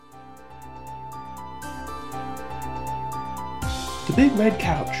The Big Red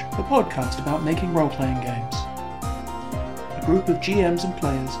Couch, the podcast about making role-playing games. A group of GMs and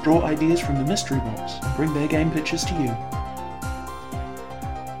players draw ideas from the mystery box and bring their game pitches to you.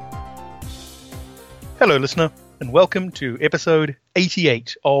 Hello, listener, and welcome to episode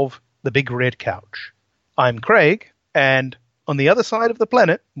 88 of The Big Red Couch. I'm Craig, and on the other side of the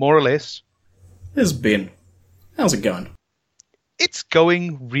planet, more or less, there's Ben. How's it going? It's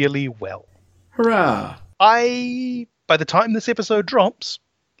going really well. Hurrah! By the time this episode drops,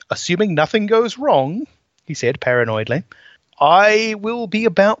 assuming nothing goes wrong, he said paranoidly, I will be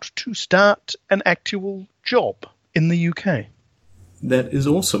about to start an actual job in the UK. That is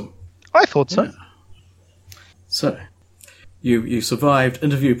awesome. I thought so. Yeah. So, you survived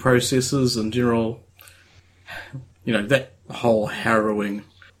interview processes and general, that whole harrowing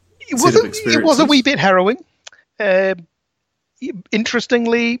set of experiences. It was a wee bit harrowing.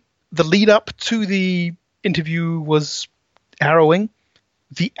 Interestingly, the lead up to the interview was harrowing.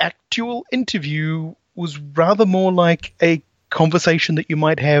 The actual interview was rather more like a conversation that you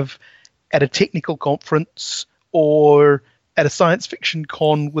might have at a technical conference or at a science fiction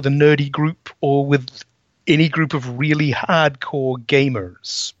con with a nerdy group or with any group of really hardcore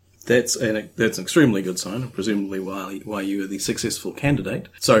gamers. That's an extremely good sign, presumably why you were the successful candidate.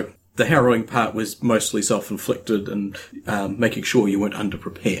 So the harrowing part was mostly self-inflicted and making sure you weren't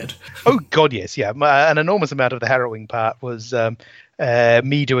underprepared. Oh, God, yes, yeah. An enormous amount of the harrowing part was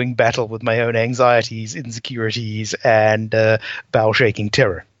me doing battle with my own anxieties, insecurities, and bowel-shaking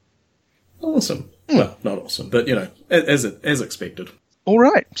terror. Awesome. Well, not awesome, but, as expected. All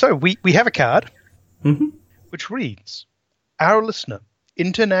right. So we have a card, which reads, Our Listener,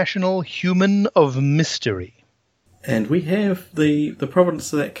 International Human of Mystery. And we have the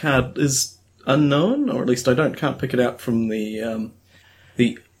provenance of that card is unknown, or at least I can't pick it out from the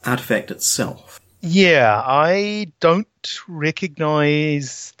artifact itself. Yeah, I don't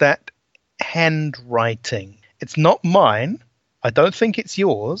recognize that handwriting. It's not mine. I don't think it's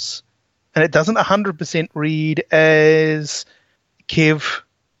yours. And it doesn't 100% read as Kev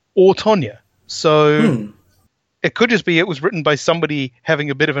or Tonya. So it could just be it was written by somebody having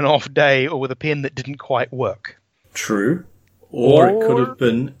a bit of an off day or with a pen that didn't quite work. True. Or it could have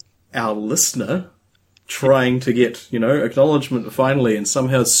been our listener trying to get, acknowledgement finally and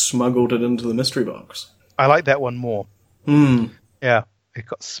somehow smuggled it into the mystery box. I like that one more. Yeah, it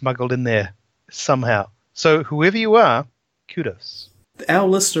got smuggled in there somehow. So whoever you are, kudos. Our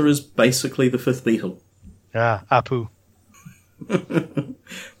listener is basically the fifth Beatle. Ah, Apu.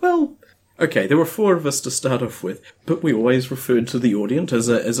 Well, okay, there were four of us to start off with, but we always referred to the audience as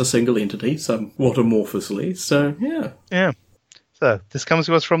a single entity, somewhat amorphously, so yeah. Yeah. So, this comes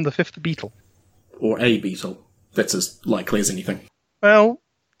to us from the fifth Beatle. Or a beetle. That's as likely as anything. Well,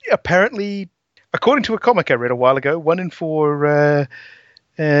 apparently, according to a comic I read a while ago, 1 in 4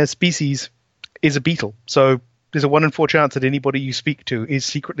 species is a beetle. So, there's a 1 in 4 chance that anybody you speak to is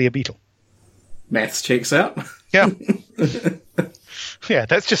secretly a beetle. Maths checks out. Yeah. Yeah,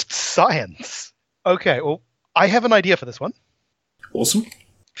 that's just science. Okay, well, I have an idea for this one. Awesome.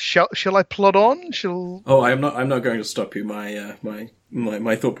 Shall I plod on? Oh, I'm not going to stop you.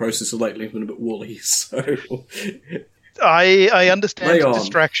 My thought process has lately been a bit woolly, so I understand the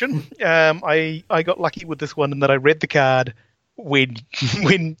distraction. I got lucky with this one in that I read the card when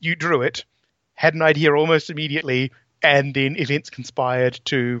you drew it, had an idea almost immediately, and then events conspired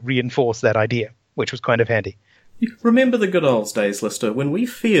to reinforce that idea, which was kind of handy. Remember the good old days, Lister, when we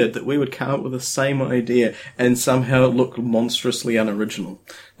feared that we would come up with the same idea and somehow it looked monstrously unoriginal.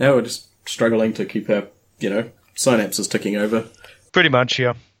 Now we're just struggling to keep our, synapses ticking over. Pretty much,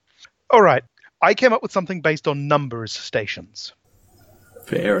 yeah. All right. I came up with something based on numbers stations.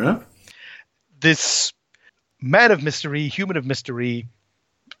 Fair enough. This man of mystery, human of mystery,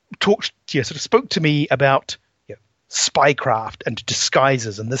 spoke to me about spycraft and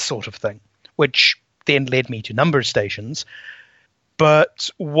disguises and this sort of thing, which then led me to number stations.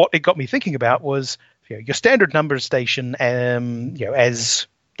 But what it got me thinking about was your standard number station, as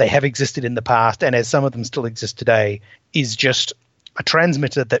they have existed in the past and as some of them still exist today, is just a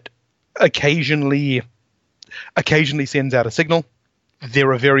transmitter that occasionally sends out a signal.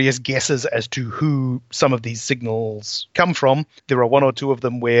 There are various guesses as to who some of these signals come from. There are 1 or 2 of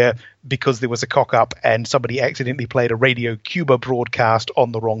them where, because there was a cock-up and somebody accidentally played a Radio Cuba broadcast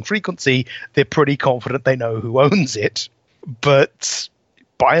on the wrong frequency, they're pretty confident they know who owns it. But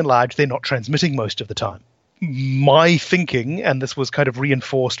by and large, they're not transmitting most of the time. My thinking, and this was kind of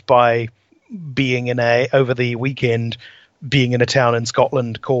reinforced by being over the weekend, being in a town in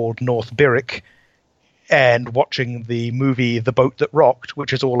Scotland called North Berwick, and watching the movie The Boat That Rocked,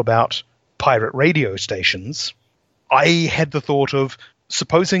 which is all about pirate radio stations, I had the thought of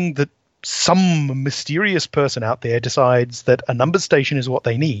supposing that some mysterious person out there decides that a numbers station is what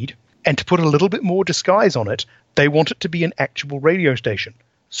they need, and to put a little bit more disguise on it, they want it to be an actual radio station.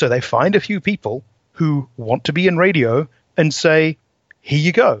 So they find a few people who want to be in radio and say, here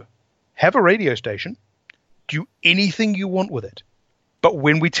you go. Have a radio station. Do anything you want with it. But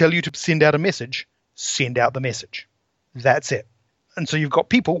when we tell you to send out a message, send out the message. That's it. And so you've got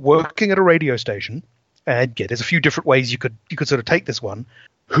people working at a radio station, and yeah, there's a few different ways you could sort of take this one,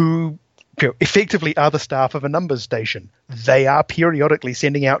 who effectively are the staff of a numbers station. They are periodically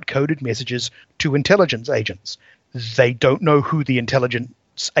sending out coded messages to intelligence agents. They don't know who the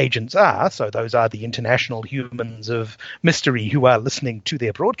intelligence agents are, so those are the international humans of mystery who are listening to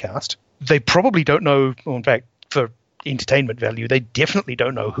their broadcast. They probably don't know, or in fact, for entertainment value, they definitely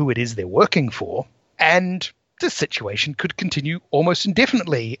don't know who it is they're working for. And this situation could continue almost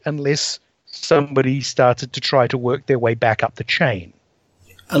indefinitely unless somebody started to try to work their way back up the chain.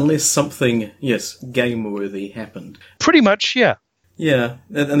 Unless something, yes, game-worthy happened. Pretty much, yeah. Yeah,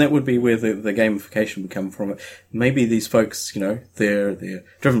 and that would be where the gamification would come from. Maybe these folks, they're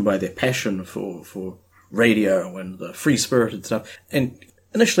driven by their passion for radio and the free-spirited stuff. And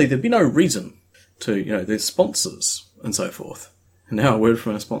initially, there'd be no reason to, there's sponsors and so forth. And now a word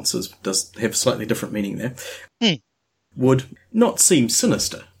from our sponsors does have slightly different meaning there. Would not seem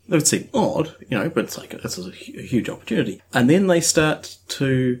sinister. They would seem odd, but it's like this is a huge opportunity. And then they start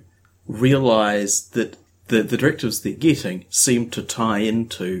to realise that the directives they're getting seem to tie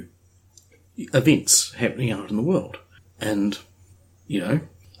into events happening out in the world. And,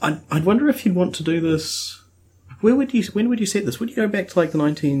 I'd wonder if you'd want to do this. When would you set this? Would you go back to like the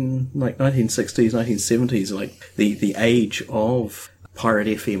 1960s, 1970s, like the age of pirate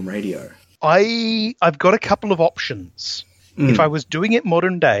FM radio? I've got a couple of options. If I was doing it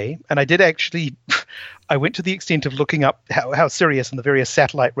modern day, and I did actually, I went to the extent of looking up how Sirius and the various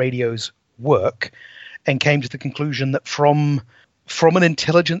satellite radios work, and came to the conclusion that from an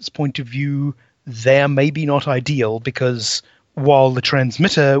intelligence point of view, they're maybe not ideal, because while the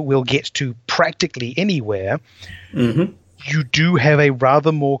transmitter will get to practically anywhere, you do have a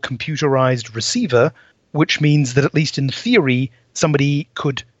rather more computerized receiver, which means that at least in theory, somebody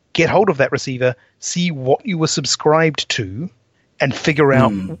could get hold of that receiver, see what you were subscribed to, and figure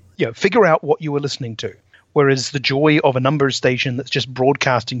out what you were listening to. Whereas the joy of a numbers station that's just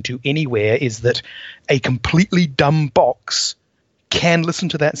broadcasting to anywhere is that a completely dumb box can listen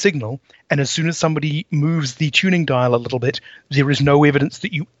to that signal, and as soon as somebody moves the tuning dial a little bit, there is no evidence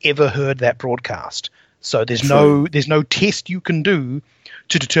that you ever heard that broadcast. So there's no test you can do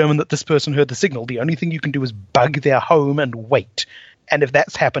to determine that this person heard the signal. The only thing you can do is bug their home and wait. And if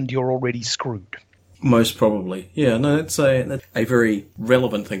that's happened, you're already screwed. Most probably. Yeah, no, that's a very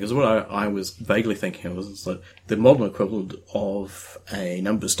relevant thing, because what I was vaguely thinking of is that the modern equivalent of a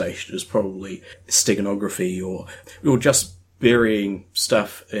number station is probably steganography or just burying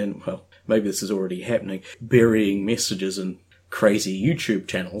stuff in, well, maybe this is already happening, burying messages in crazy YouTube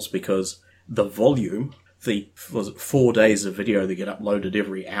channels, because the volume, 4 days of video that get uploaded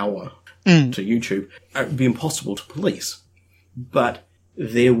every hour to YouTube, it would be impossible to police. But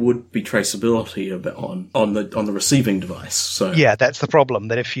there would be traceability on the receiving device. So yeah, that's the problem.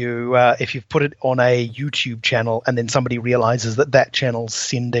 That if you've put it on a YouTube channel and then somebody realizes that channel's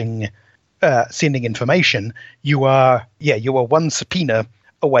sending information, you are one subpoena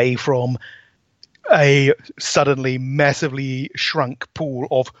away from a suddenly massively shrunk pool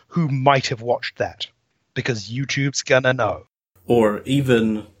of who might have watched that, because YouTube's gonna know. Or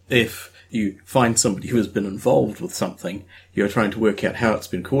even if you find somebody who has been involved with something, you're trying to work out how it's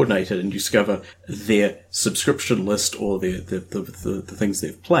been coordinated, and you discover their subscription list or the things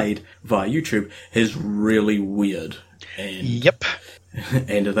they've played via YouTube is really weird. And, yep.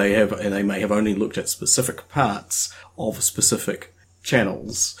 And they may have only looked at specific parts of specific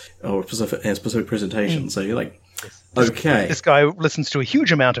channels or specific presentations. So you're like, okay. This guy listens to a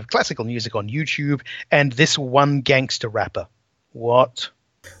huge amount of classical music on YouTube, and this one gangster rapper. What?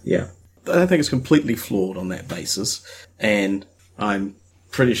 Yeah. I think it's completely flawed on that basis, and I'm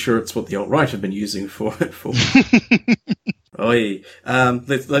pretty sure it's what the alt-right have been using for it for.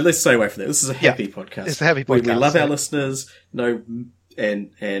 Let's stay away from that. This is a happy podcast. It's a happy podcast. We love our listeners, and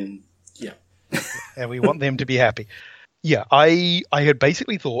yeah. And we want them to be happy. Yeah, I had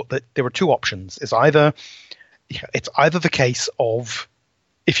basically thought that there were two options. It's either the case of,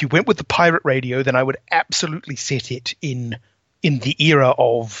 if you went with the pirate radio, then I would absolutely set it in the era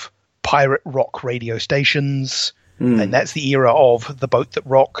of pirate rock radio stations, and that's the era of The Boat That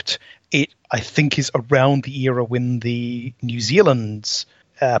Rocked. It, I think, is around the era when the New Zealand's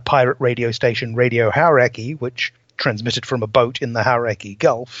pirate radio station, Radio Hauraki, which transmitted from a boat in the Hauraki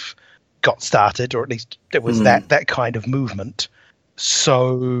Gulf got started, or at least it was that kind of movement.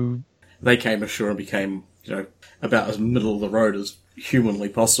 So they came ashore and became, about as middle of the road as humanly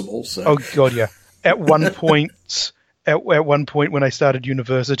possible. So. Oh god, yeah. At one point when I started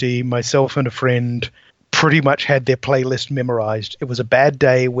university, myself and a friend pretty much had their playlist memorized. It was a bad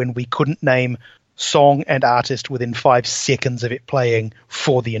day when we couldn't name song and artist within 5 seconds of it playing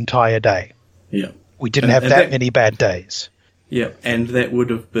for the entire day. Yeah. We didn't have that many bad days. Yeah, and that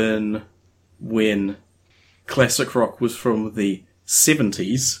would have been when classic rock was from the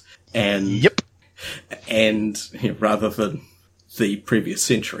 70s and rather than the previous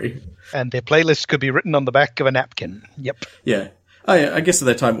century. And their playlist could be written on the back of a napkin. Yep. Yeah. I guess at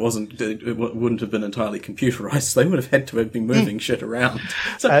that time it wouldn't have been entirely computerized. They would have had to have been moving shit around.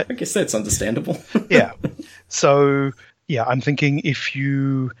 So I guess that's understandable. Yeah. So yeah, I'm thinking if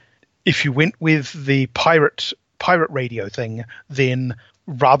you went with the pirate radio thing, then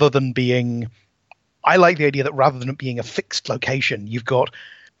rather than being, I like the idea that rather than it being a fixed location, you've got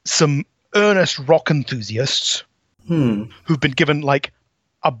some earnest rock enthusiasts who've been given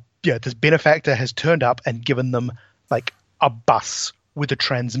this benefactor has turned up and given them like a bus with a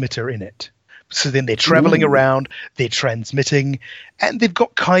transmitter in it. So then they're traveling around, they're transmitting, and they've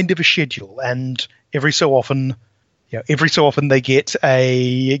got kind of a schedule. And every so often they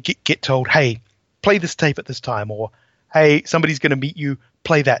get told, hey, play this tape at this time, or hey, somebody's going to meet you,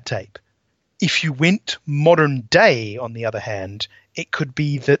 play that tape. If you went modern day, on the other hand, it could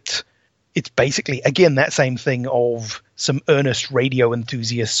be that it's basically, again, that same thing of some earnest radio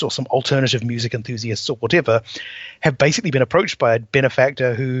enthusiasts or some alternative music enthusiasts or whatever have basically been approached by a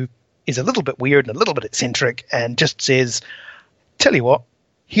benefactor who is a little bit weird and a little bit eccentric and just says, tell you what,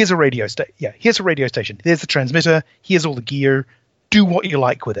 here's a radio station. Yeah, here's a radio station. There's the transmitter. Here's all the gear. Do what you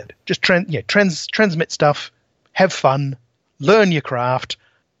like with it. Just transmit stuff. Have fun. Learn your craft.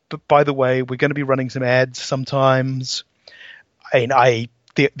 But by the way, we're going to be running some ads sometimes. The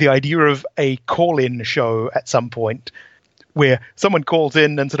idea of a call-in show at some point where someone calls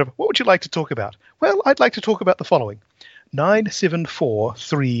in and sort of, what would you like to talk about? Well, I'd like to talk about the following.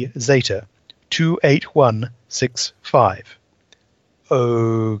 9743 Zeta 28165.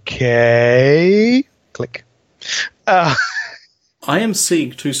 Okay. Click. I am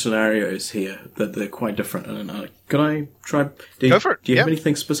seeing two scenarios here that they're quite different. And can I try? Go for it. Do you have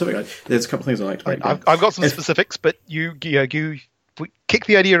anything specific? There's a couple of things I'd like to make. I've got some specifics, but you kick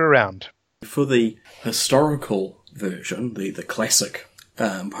the idea around. For the historical version, the classic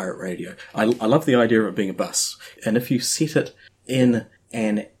pirate radio, I love the idea of it being a bus. And if you set it in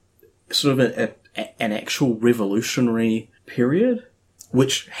an sort of an actual revolutionary period,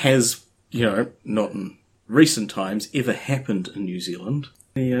 which has, not in recent times ever happened in New Zealand.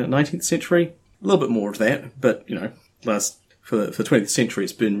 The 19th century, a little bit more of that, but, for the 20th century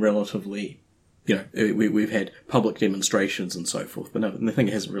it's been relatively, we've had public demonstrations and so forth, but nothing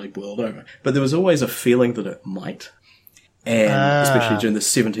hasn't really boiled over. But there was always a feeling that it might, and especially during the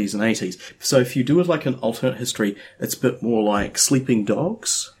 70s and 80s. So if you do it like an alternate history, it's a bit more like Sleeping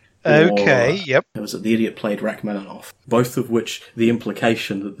Dogs. Okay, yep. It was The Idiot played Rachmaninoff, both of which the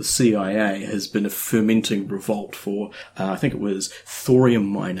implication that the CIA has been a fermenting revolt for, I think it was thorium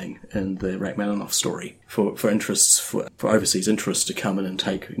mining in the Rachmaninoff story, for interests, for overseas interests to come in and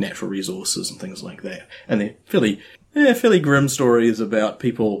take natural resources and things like that. And they're fairly grim stories about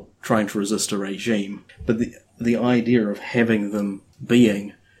people trying to resist a regime. But the idea of having them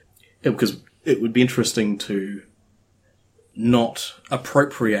being, because it would be interesting to not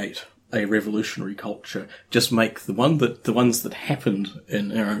appropriate a revolutionary culture, just make the ones that happened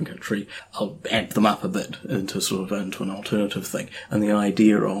in our own country, I'll amp them up a bit into an alternative thing. And the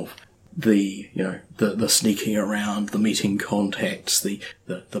idea of the sneaking around, the meeting contacts, the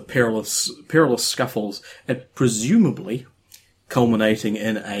perilous scuffles, and presumably culminating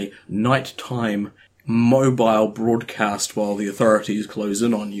in a nighttime mobile broadcast while the authorities close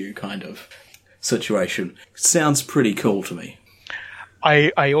in on you kind of situation. Sounds pretty cool to me.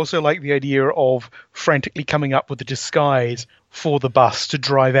 I also like the idea of frantically coming up with a disguise for the bus to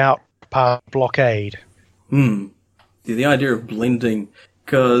drive out past blockade. The idea of blending,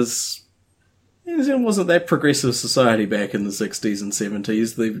 because it wasn't that progressive society back in the 60s and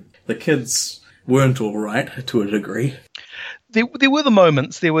 70s. The kids weren't all right to a degree. There were the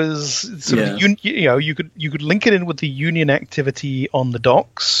moments. There was sort of you could link it in with the union activity on the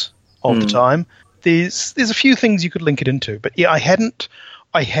docks of the time. There's a few things you could link it into, but yeah, I hadn't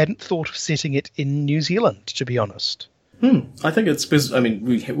thought of setting it in New Zealand, to be honest. I think it's because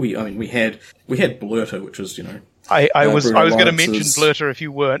we had Blurter, which was I was Bruno going to mention Lawrence's- Blurter if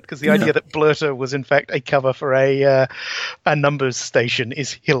you weren't, because the idea that Blurter was in fact a cover for a numbers station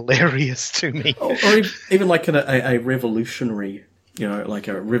is hilarious to me. or even like a revolutionary, like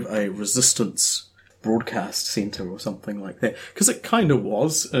a resistance broadcast center or something like that, because it kind of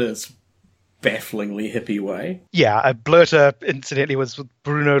was in its bafflingly hippie way. Yeah, Blurter, incidentally, was with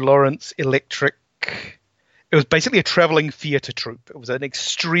Bruno Lawrence Electric. It was basically a traveling theatre troupe. It was an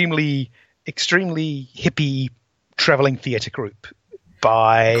extremely hippie traveling theatre group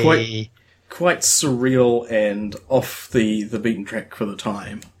by... Quite surreal and off the beaten track for the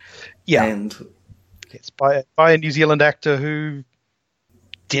time. Yeah. And It's by a New Zealand actor who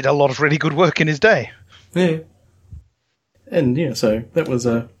did a lot of really good work in his day. yeah. And yeah, so that was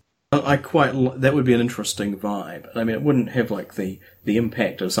that would be an interesting vibe. I mean, it wouldn't have like the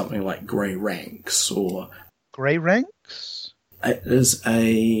impact of something like Grey Ranks or... Grey Ranks? It is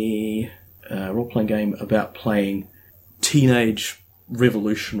a role-playing game about playing teenage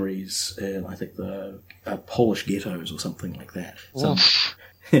revolutionaries in, I think, the Polish ghettos or something like that.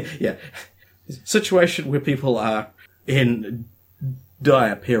 Yeah. Situation where people are in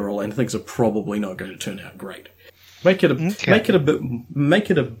dire peril and things are probably not going to turn out great. Make it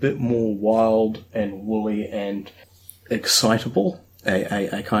a bit more wild and woolly and excitable.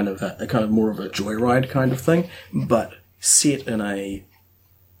 A kind of more of a joyride kind of thing, but set in a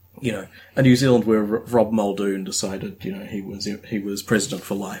New Zealand where Rob Muldoon decided he was president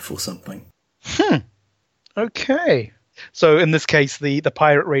for life or something. Okay. So in this case, the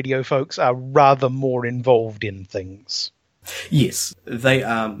pirate radio folks are rather more involved in things. Yes, they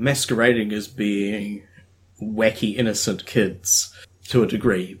are masquerading as being wacky, innocent kids to a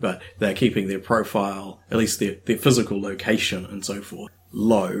degree, but they're keeping their profile, at least their physical location and so forth,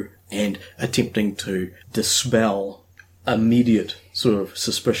 low, and attempting to dispel immediate sort of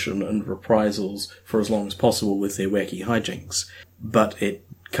suspicion and reprisals for as long as possible with their wacky hijinks. But it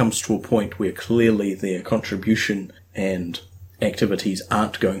comes to a point where clearly their contribution and activities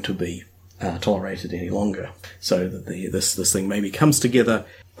aren't going to be tolerated any longer. So that this thing maybe comes together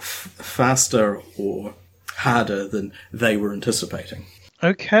faster or harder than they were anticipating.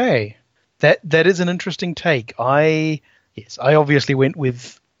 Okay. That is an interesting take. I obviously went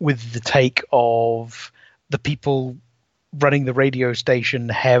with the take of the people running the radio station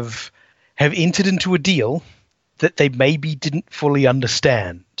have entered into a deal that they maybe didn't fully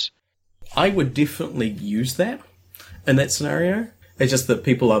understand. I would definitely use that in that scenario. It's just that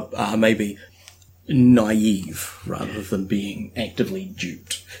people are maybe naive rather than being actively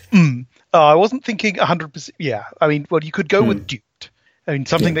duped. I wasn't thinking 100%. Yeah, I mean, well, you could go with duped. I mean,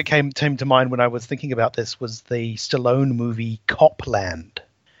 something that came to mind when I was thinking about this was the Stallone movie Copland.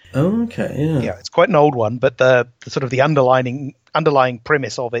 Oh, okay, yeah. Yeah, it's quite an old one, but the sort of the underlying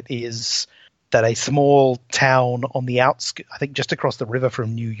premise of it is that a small town on the outskirts, I think just across the river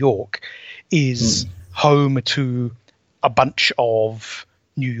from New York, is home to a bunch of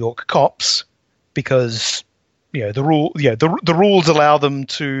New York cops because the rules allow them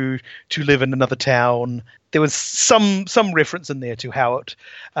to live in another town. There was some reference in there to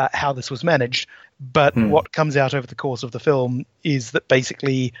how this was managed, but what comes out over the course of the film is that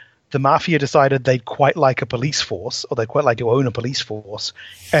basically the mafia decided they'd quite like a police force, or they'd quite like to own a police force,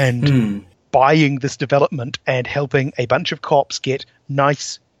 and buying this development and helping a bunch of cops get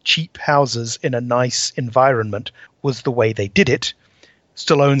nice, cheap houses in a nice environment was the way they did it.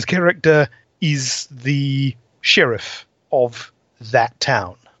 Stallone's character is the sheriff of that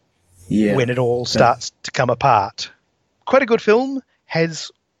town when it all starts to come apart. Quite a good film.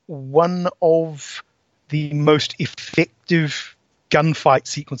 Has one of the most effective gunfight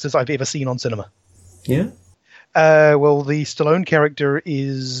sequences I've ever seen on cinema. Yeah? Well, the Stallone character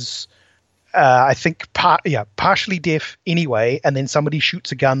is, I think, partially deaf anyway, and then somebody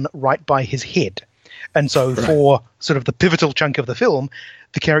shoots a gun right by his head. And so for sort of the pivotal chunk of the film,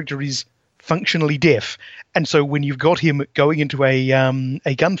 the character is functionally deaf. And so when you've got him going into a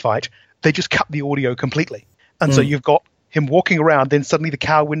gunfight, they just cut the audio completely. And so you've got him walking around, then suddenly the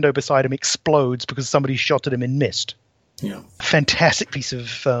car window beside him explodes because somebody shot at him and missed. Yeah. Fantastic piece of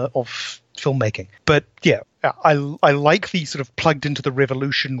filmmaking. But yeah, I like the sort of plugged into the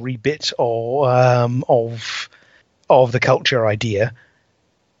revolutionary bit of the culture idea.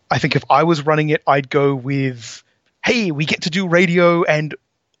 I think if I was running it, I'd go with, hey, we get to do radio, and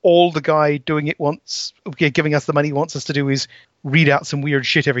all the guy doing it giving us the money wants us to do is read out some weird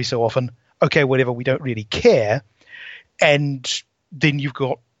shit every so often. Okay, whatever, we don't really care. And then you've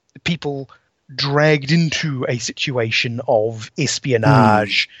got people dragged into a situation of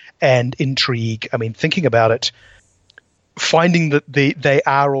espionage and intrigue. I mean, thinking about it, finding that they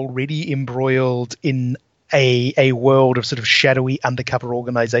are already embroiled in a world of sort of shadowy undercover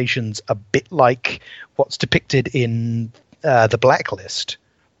organizations, a bit like what's depicted in The Blacklist,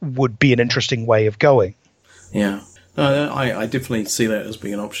 would be an interesting way of going. Yeah. No, I definitely see that as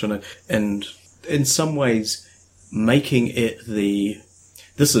being an option, and in some ways making it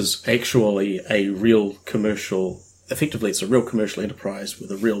this is actually a real commercial, effectively it's a real commercial enterprise with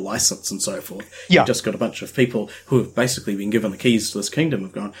a real license and so forth. Yeah. You've just got a bunch of people who have basically been given the keys to this kingdom,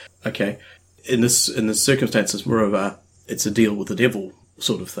 have gone, okay, in this circumstance it's more of it's a deal with the devil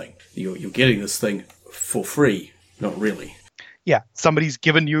sort of thing. You're getting this thing for free, not really. Yeah, somebody's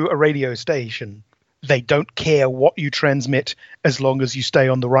given you a radio station. They don't care what you transmit as long as you stay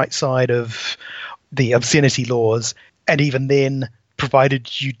on the right side of the obscenity laws. And even then,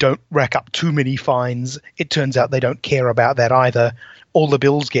 provided you don't rack up too many fines, it turns out they don't care about that either. All the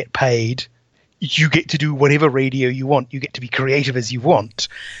bills get paid. You get to do whatever radio you want. You get to be creative as you want.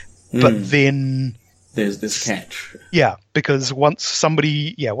 But then there's this catch. Yeah, because once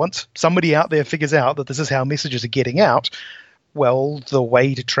somebody out there figures out that this is how messages are getting out, well, the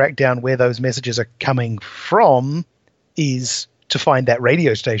way to track down where those messages are coming from is to find that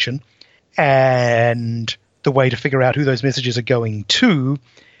radio station, and the way to figure out who those messages are going to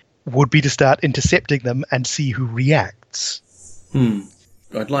would be to start intercepting them and see who reacts.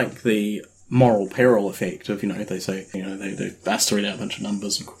 I'd like the moral peril effect of, they say, they bust read out a bunch of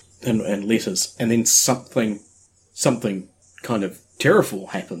numbers and letters, and then something kind of terrible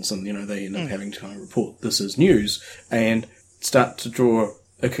happens, and, they end up having to kind of report this as news, and start to draw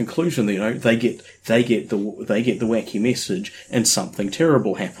a conclusion that, they get the wacky message and something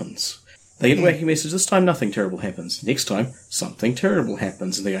terrible happens. They get the wacky message, this time nothing terrible happens. Next time, something terrible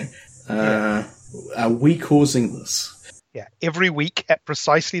happens. And they go, are we causing this? Yeah, every week at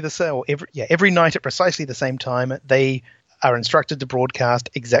precisely the same, every night at precisely the same time, they are instructed to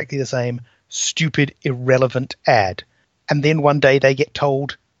broadcast exactly the same stupid, irrelevant ad. And then one day they get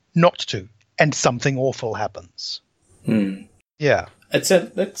told not to, and something awful happens. Yeah.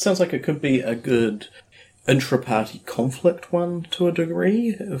 That sounds like it could be a good intra-party conflict one to a degree.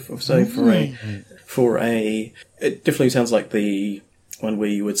 It definitely sounds like the one where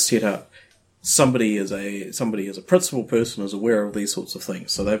you would set up somebody as a principal person is aware of these sorts of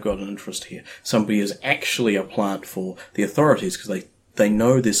things, so they've got an interest here. Somebody is actually a plant for the authorities because they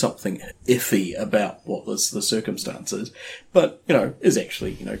know there's something iffy about what the circumstance is, but is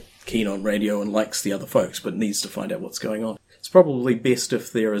actually keen on radio and likes the other folks, but needs to find out what's going on. It's probably best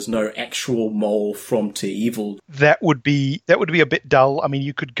if there is no actual mole from to evil. That would be a bit dull. I mean,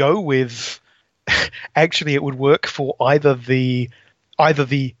 you could go with actually it would work for either the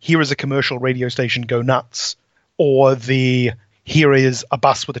here is a commercial radio station, go nuts, or the here is a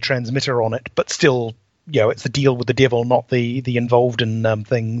bus with a transmitter on it, but still, it's the deal with the devil, not the involved in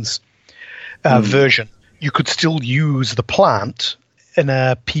things version. You could still use the plant. In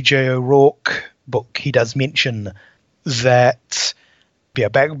a P.J. O'Rourke book, he does mention that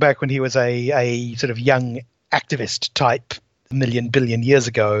back when he was a sort of young activist type million billion years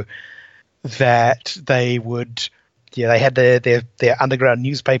ago, that they would they had their underground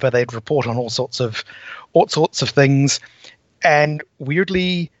newspaper. They'd report on all sorts of things, and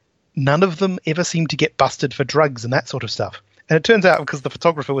weirdly none of them ever seemed to get busted for drugs and that sort of stuff. And it turns out because the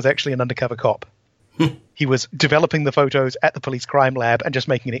photographer was actually an undercover cop. He was developing the photos at the police crime lab and just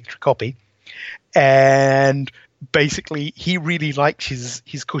making an extra copy. And basically, he really liked his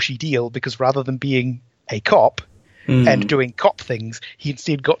cushy deal because rather than being a cop and doing cop things, he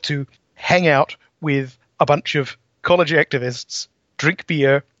instead got to hang out with a bunch of college activists, drink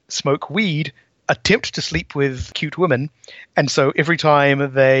beer, smoke weed, attempt to sleep with cute women. And so every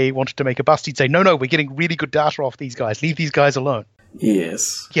time they wanted to make a bust, he'd say, no, we're getting really good data off these guys. Leave these guys alone.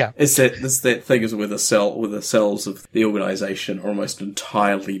 Yes. Yeah. It's that thing is where the cells of the organisation are almost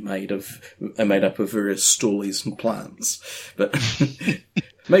entirely made up of various stoolies and plants. But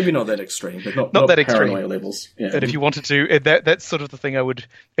maybe not that extreme, but not that paranoia extreme levels. Yeah. And if you wanted to, that's sort of the thing I would,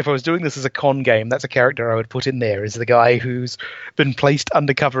 if I was doing this as a con game, that's a character I would put in there, is the guy who's been placed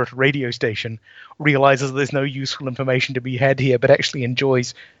undercover at a radio station, realizes there's no useful information to be had here, but actually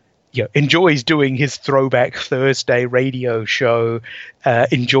enjoys doing his throwback Thursday radio show,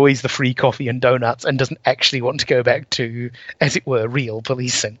 enjoys the free coffee and donuts, and doesn't actually want to go back to, as it were, real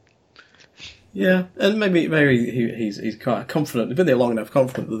policing. Yeah, and maybe he's kind of confident. They've been there long enough,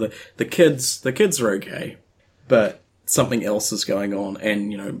 confident that the kids are okay, but something else is going on,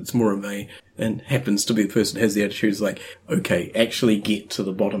 and it's more of and happens to be the person who has the attitude is like, okay, actually get to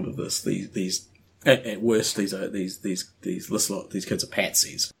the bottom of this. These at worst these kids are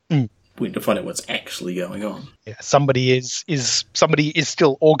patsies. We need to find out what's actually going on. Yeah, somebody is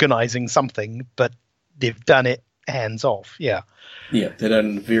still organising something, but they've done it hands off. Yeah. Yeah, they're done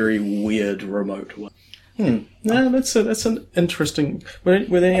in a very weird remote way. No, that's an interesting. Were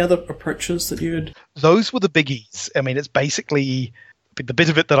there any other approaches that you had? Those were the biggies. I mean, it's basically the bit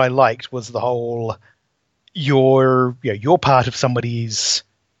of it that I liked was the whole you're part of somebody's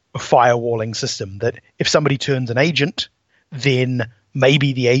firewalling system. That if somebody turns an agent, then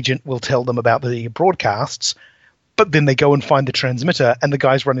maybe the agent will tell them about the broadcasts, but then they go and find the transmitter, and the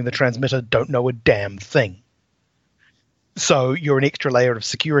guys running the transmitter don't know a damn thing. So you're an extra layer of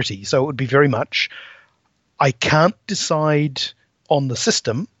security. So it would be very much, I can't decide on the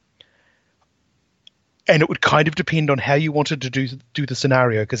system, and it would kind of depend on how you wanted to do the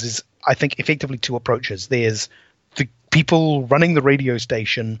scenario, because there's, I think, effectively two approaches. There's the people running the radio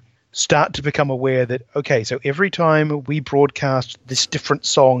station start to become aware that, okay, so every time we broadcast this different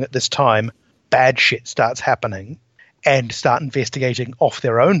song at this time, bad shit starts happening, and start investigating off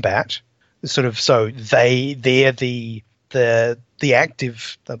their own bat. Sort of, so they're the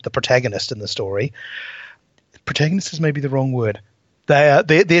active, the protagonist in the story. Protagonist is maybe the wrong word.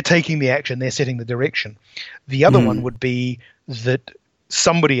 They're taking the action, they're setting the direction. The other one would be that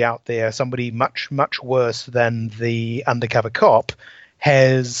somebody out there, somebody much, much worse than the undercover cop,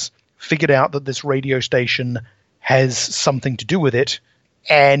 has figured out that this radio station has something to do with it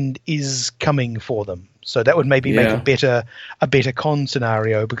and is coming for them. So that would maybe make a better con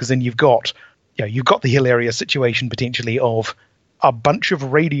scenario, because then you've got the hilarious situation potentially of a bunch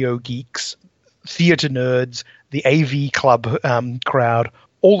of radio geeks, theater nerds, the AV club crowd,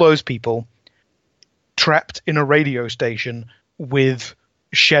 all those people trapped in a radio station with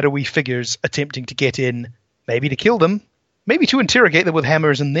shadowy figures attempting to get in, maybe to kill them, maybe to interrogate them with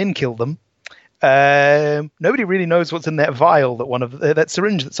hammers and then kill them. Nobody really knows what's in that vial, that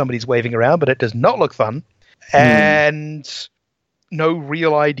syringe that somebody's waving around, but it does not look fun. And no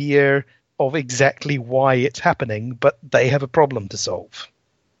real idea of exactly why it's happening, but they have a problem to solve.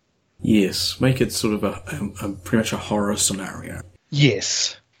 Yes, make it sort of a pretty much a horror scenario.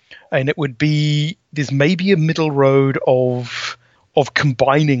 Yes, and it would be, there's maybe a middle road of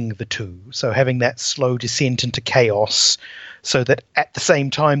combining the two, so having that slow descent into chaos, so that at the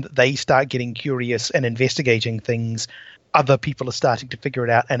same time that they start getting curious and investigating things, other people are starting to figure it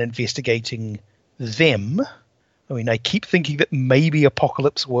out and investigating them. I mean, I keep thinking that maybe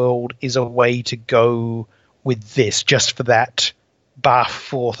Apocalypse World is a way to go with this, just for that Bath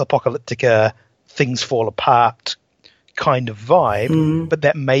Forth Apocalyptica, things fall apart kind of vibe, but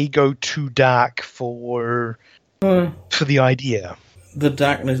that may go too dark for the idea. The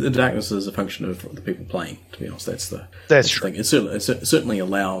darkness is a function of the people playing. To be honest, that's the true. thing. It certainly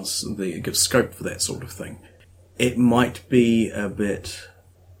allows it gives scope for that sort of thing. It might be a bit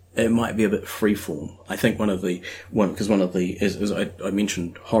freeform. I think one of the I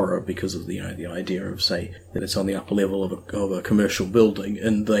mentioned horror because of the idea of, say, that it's on the upper level of a commercial building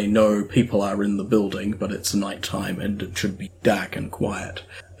and they know people are in the building, but it's nighttime and it should be dark and quiet,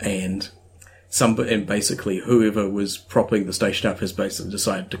 and basically whoever was propping the station up has basically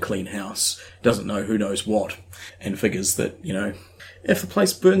decided to clean house, doesn't know who knows what, and figures that if the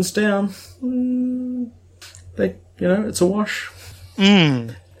place burns down, it's a wash.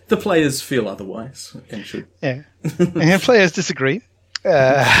 The players feel otherwise and should. Yeah. And players disagree.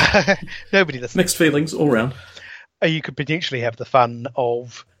 Nobody listens. Mixed feelings all round. You could potentially have the fun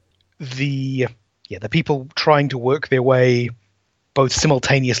of the people trying to work their way both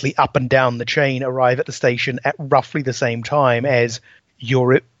simultaneously up and down the chain, arrive at the station at roughly the same time as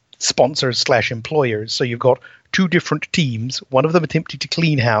your sponsors / employers. So you've got two different teams, one of them attempting to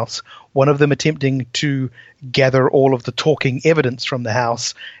clean house, one of them attempting to gather all of the talking evidence from the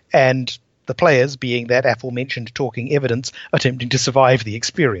house, and the players, being that aforementioned talking evidence, attempting to survive the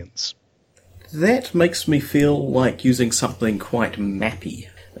experience. That makes me feel like using something quite mappy.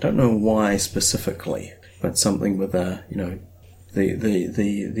 I don't know why specifically, but something with the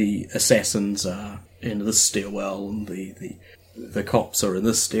assassins are in this stairwell and the cops are in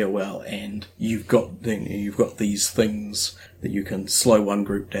this stairwell, and you've got these things that you can slow one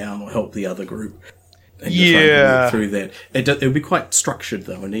group down or help the other group. And you're trying to work through that. It would be quite structured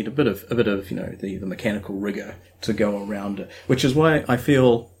though. I need a bit of the mechanical rigor to go around it, which is why I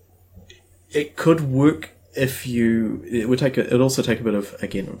feel it could work if it'd also take a bit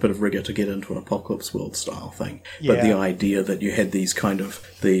of rigor to get into an Apocalypse World style thing. Yeah. But the idea that you had these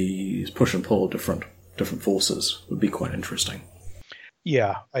these push and pull of different forces would be quite interesting.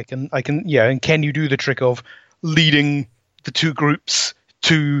 Yeah, I can. Yeah, and can you do the trick of leading the two groups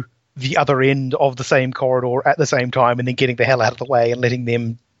to the other end of the same corridor at the same time, and then getting the hell out of the way and letting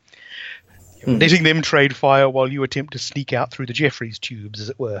them trade fire while you attempt to sneak out through the Jeffries tubes, as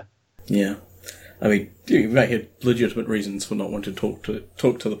it were? Yeah. I mean, you may have legitimate reasons for not wanting to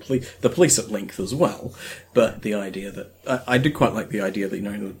talk to the police at length as well. But the idea that I did quite like the idea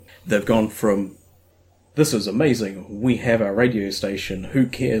that they've gone from this is amazing, we have our radio station, who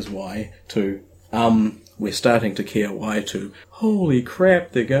cares why, to we're starting to care why, to holy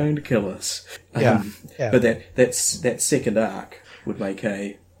crap, they're going to kill us. Yeah. But that second arc would make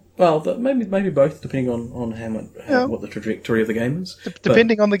maybe both, depending on what the trajectory of the game is.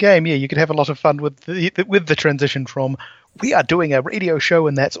 Depending on the game, you could have a lot of fun with the transition from we are doing a radio show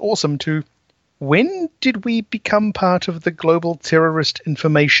and that's awesome to when did we become part of the Global Terrorist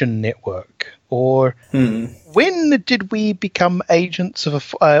Information Network? Or when did we become agents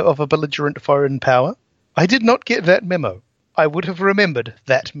of a belligerent foreign power? I did not get that memo. I would have remembered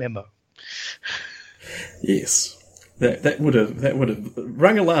that memo. Yes. That would have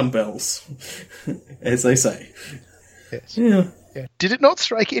rung alarm bells, as they say. Yes. Yeah. Did it not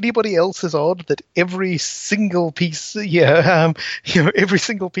strike anybody else as odd that every single piece, every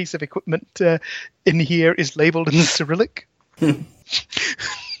single piece of equipment in here is labeled in Cyrillic? I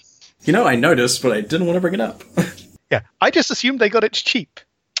noticed, but I didn't want to bring it up. Yeah, I just assumed they got it cheap.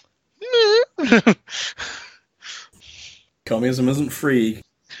 Communism isn't free.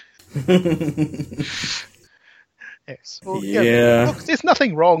 Yes. Well, yeah. Look, there's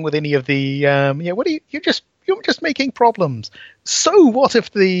nothing wrong with any of the. What do you're just making problems. So what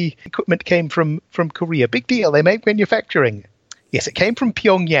if the equipment came from Korea? Big deal. They make manufacturing. Yes, it came from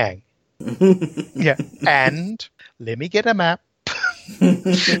Pyongyang. Yeah, and let me get a map.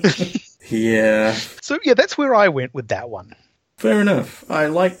 Yeah. So that's where I went with that one. Fair enough. I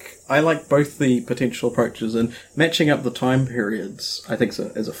like both the potential approaches, and matching up the time periods, I think,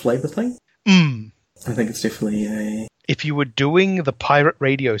 is a flavour thing. I think it's definitely a... If you were doing the pirate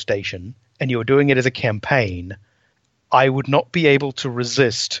radio station and you were doing it as a campaign, I would not be able to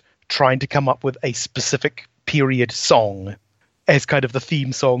resist trying to come up with a specific period song as kind of the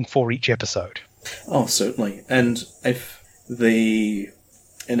theme song for each episode. Oh, certainly. And if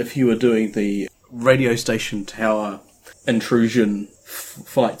you were doing the radio station tower intrusion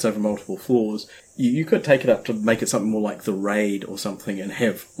fights over multiple floors, you could take it up to make it something more like The Raid or something and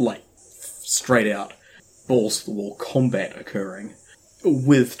have, straight out balls to the wall combat occurring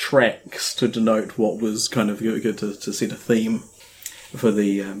with tracks to denote what was kind of good to set a theme for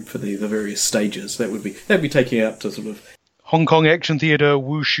the various stages. That'd be taking it up to sort of Hong Kong action theatre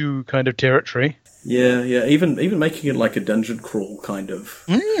wushu kind of territory. Yeah. Even making it like a dungeon crawl kind of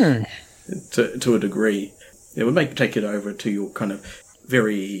to a degree. It would take it over to your kind of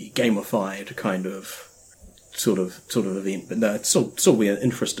very gamified kind of sort of event. But no, it'd still be an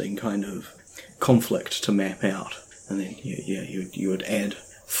interesting kind of conflict to map out, and then you would add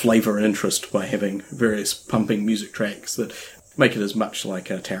flavour and interest by having various pumping music tracks that make it as much like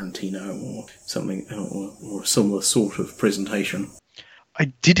a Tarantino or something or a similar sort of presentation.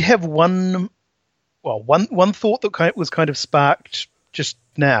 I did have one thought that was kind of sparked just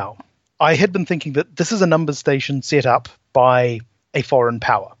now. I had been thinking that this is a numbers station set up by a foreign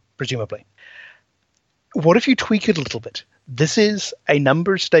power, presumably. What if you tweak it a little bit? This is a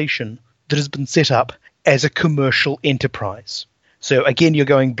numbers station that has been set up as a commercial enterprise. So again, you're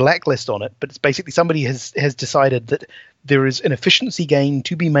going blacklist on it, but it's basically somebody has decided that there is an efficiency gain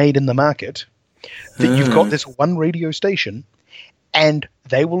to be made in the market, that you've got this one radio station, and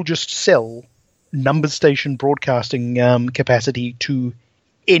they will just sell numbers station broadcasting capacity to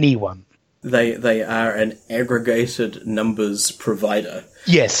anyone. They are an aggregated numbers provider.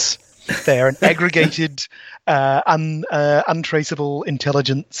 Yes, they are an aggregated, untraceable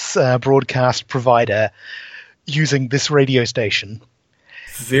intelligence broadcast provider using this radio station.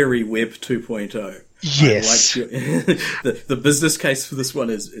 Very Web 2.0. Yes. The business case for this one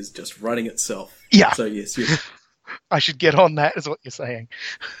is just running itself. Yeah. So yes. I should get on that, is what you're saying.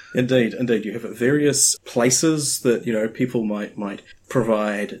 Indeed. You have various places that people might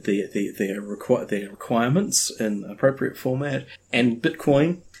provide their requirements in appropriate format and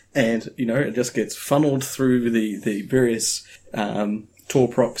Bitcoin, and it just gets funneled through the various Tor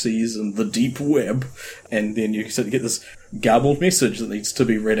proxies and the deep web, and then you sort of get this garbled message that needs to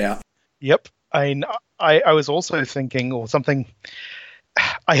be read out. Yep. I was also thinking, or something.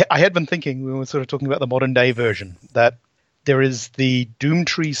 I had been thinking, we were sort of talking about the modern day version, that there is the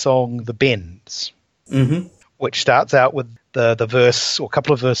Doomtree song, The Bends, which starts out with the verse, or a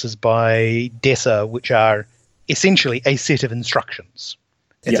couple of verses by Dessa, which are essentially a set of instructions.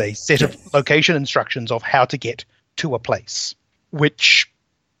 It's a set of location instructions of how to get to a place, which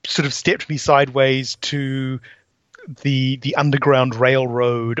sort of stepped me sideways to the Underground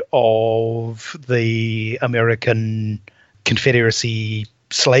Railroad of the American Confederacy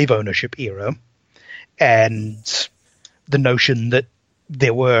slave ownership era, and the notion that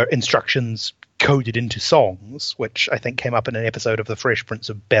there were instructions coded into songs, which I think came up in an episode of The Fresh Prince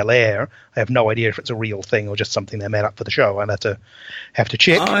of Bel-Air. I have no idea if it's a real thing or just something they made up for the show. I'll have to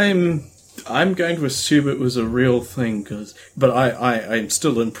check. I'm going to assume it was a real thing, but I'm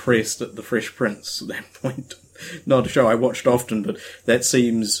still impressed at The Fresh Prince at that point. Not a show I watched often, but that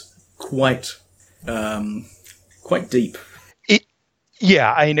seems quite deep.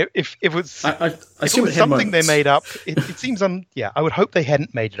 Yeah, I know. If it was, I if it was something they made up, it seems. I would hope they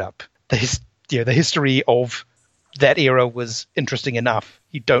hadn't made it up. The history of that era was interesting enough.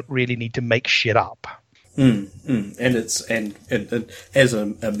 You don't really need to make shit up. And it's and as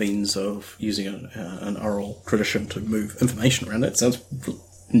a means of using an oral tradition to move information around, that sounds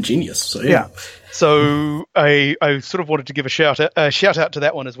ingenious. So yeah. So I sort of wanted to give a shout out to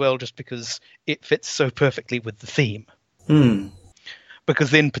that one as well, just because it fits so perfectly with the theme.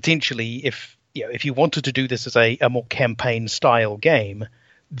 Because then potentially, if you wanted to do this as a more campaign style game,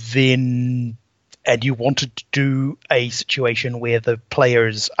 then and you wanted to do a situation where the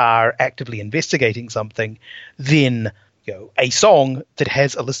players are actively investigating something, then a song that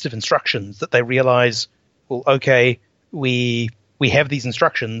has a list of instructions that they realize, well, okay, we have these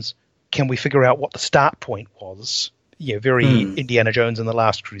instructions. Can we figure out what the start point was? Very Indiana Jones and the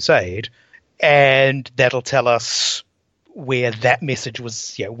Last Crusade, and that'll tell us where that message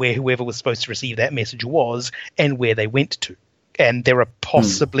was, where whoever was supposed to receive that message was, and where they went to. And there are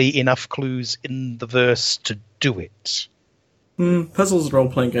possibly enough clues in the verse to do it. Puzzles and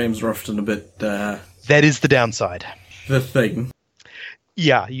role-playing games are often a bit... That is the downside. The thing.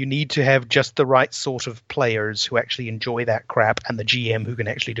 Yeah, you need to have just the right sort of players who actually enjoy that crap and the GM who can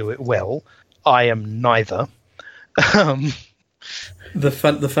actually do it well. I am neither. The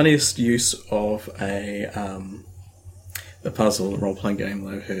funniest use of a puzzle role-playing game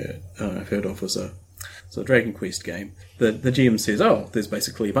that I've heard of was a Dragon Quest game. The GM says, there's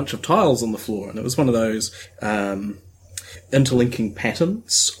basically a bunch of tiles on the floor, and it was one of those interlinking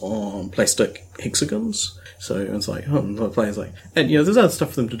patterns on plastic hexagons. So it's like, the player's like, and there's other stuff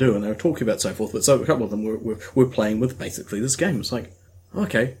for them to do, and they were talking about so forth, but so a couple of them were playing with basically this game. It's like,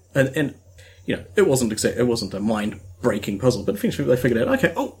 okay, and it wasn't a mind-breaking puzzle, but eventually they figured out,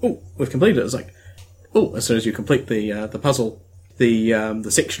 okay, we've completed it. It's like, as soon as you complete the puzzle, the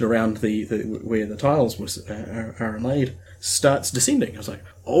section around the where the tiles are laid starts descending. I was like,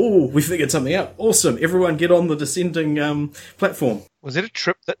 we figured something out. Awesome! Everyone get on the descending platform. Was it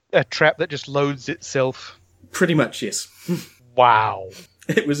a trap that just loads itself? Pretty much, yes. Wow.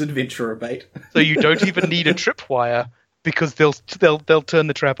 It was adventurer bait. So you don't even need a tripwire because they'll turn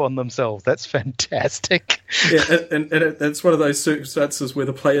the trap on themselves. That's fantastic. Yeah, and it's one of those circumstances where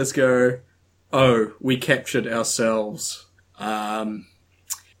the players go, we captured ourselves.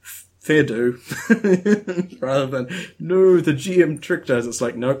 Fair do. Rather than, no, the GM tricked us. It's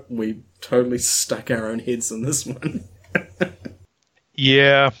like, nope, we totally stuck our own heads in this one.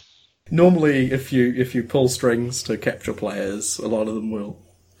 Yeah. Normally, if you pull strings to capture players, a lot of them will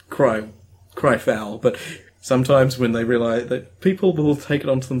cry foul, but sometimes when they realise that people will take it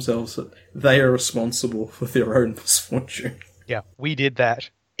onto themselves that they are responsible for their own misfortune. Yeah, we did that.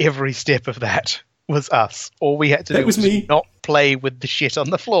 Every step of that was us. All we had to do was not play with the shit on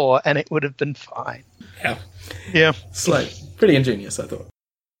the floor, and it would have been fine. Yeah. It's like pretty ingenious, I thought.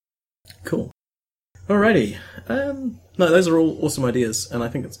 Cool. Alrighty. No, those are all awesome ideas, and I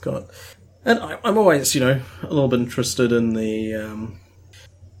think it's got... And I'm always, a little bit interested in the...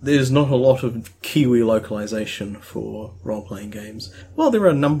 There's not a lot of Kiwi localization for role-playing games. Well, there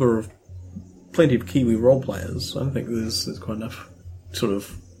are plenty of Kiwi role-players. I don't think there's quite enough sort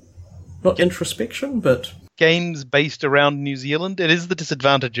of... Not introspection, but... Games based around New Zealand. It is the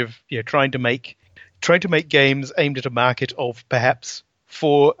disadvantage of trying to make games aimed at a market of perhaps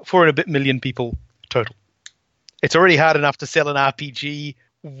 4 and a bit million people total. It's already hard enough to sell an RPG.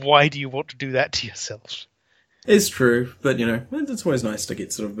 Why do you want to do that to yourself? It's true, but it's always nice to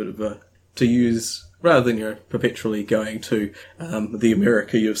get sort of a bit of to use rather than perpetually going to the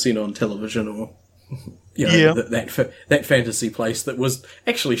America you've seen on television or that fantasy place that was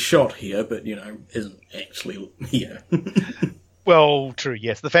actually shot here, but isn't actually here. Well, true,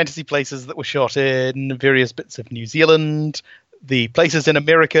 yes. The fantasy places that were shot in various bits of New Zealand, the places in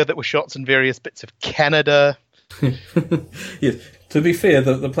America that were shot in various bits of Canada. Yes. To be fair,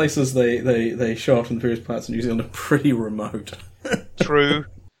 the places they shot in various parts of New Zealand are pretty remote. True.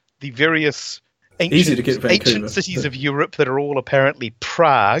 The various ancient cities of Europe that are all apparently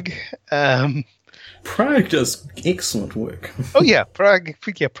Prague. Prague does excellent work. Oh yeah, Prague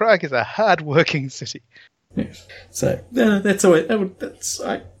is a hard-working city. Yes. So that's always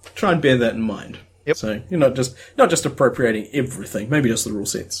I try and bear that in mind. Yep. So you're not just appropriating everything, maybe just the rule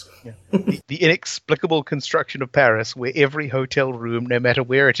sets. Yeah. The inexplicable construction of Paris, where every hotel room, no matter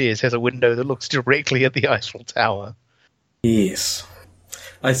where it is, has a window that looks directly at the Eiffel Tower. Yes.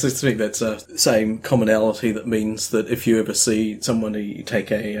 I suspect that's a same commonality that means that if you ever see somebody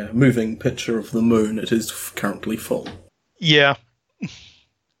take a moving picture of the moon, it is currently full. Yeah.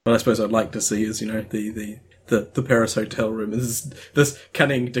 What I suppose I'd like to see is, the Paris hotel room is this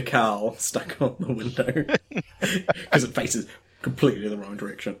cunning decal stuck on the window because it faces completely the wrong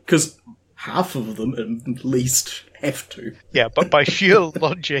direction. Because half of them at least have to. Yeah, but by sheer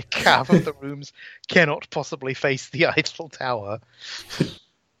logic, half of the rooms cannot possibly face the Eiffel Tower.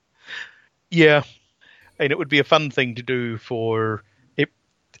 Yeah, and it would be a fun thing to do for it.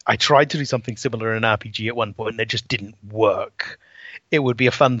 I tried to do something similar in an RPG at one point, and it just didn't work. It would be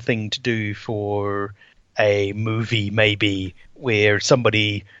a fun thing to do for a movie, maybe, where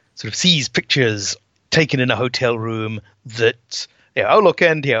somebody sort of sees pictures taken in a hotel room that, oh, look,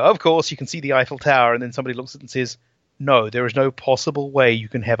 and of course, you can see the Eiffel Tower, and then somebody looks at it and says, no, there is no possible way you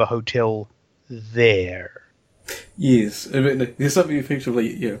can have a hotel there. Yes, I mean, there's something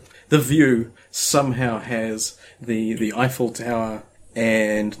effectively, the view somehow has the Eiffel Tower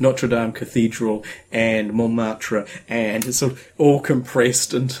and Notre Dame Cathedral and Montmartre, and it's sort of all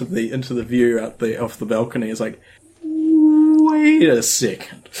compressed into the view out off the balcony. It's like, wait a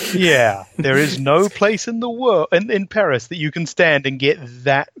second. Yeah, there is no place in the world in Paris that you can stand and get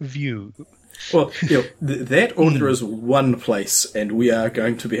that view. Well, that or there is one place, and we are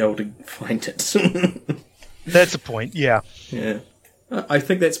going to be able to find it. That's a point, yeah. Yeah. I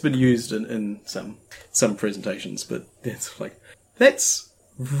think that's been used in some presentations, but that's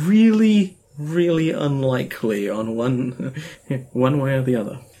really, really unlikely on one way or the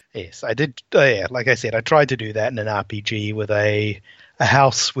other. Yes, I did. Like I said, I tried to do that in an RPG with a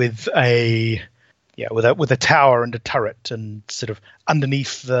house with a tower and a turret, and sort of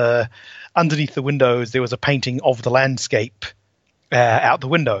underneath the windows there was a painting of the landscape out the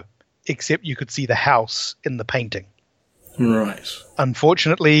window, except you could see the house in the painting. Right.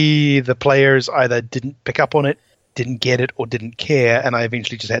 Unfortunately, the players either didn't pick up on it, didn't get it, or didn't care, and I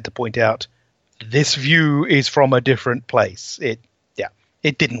eventually just had to point out this view is from a different place. It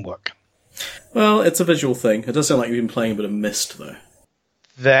didn't work. Well, it's a visual thing. It does sound like you've been playing a bit of Myst, though.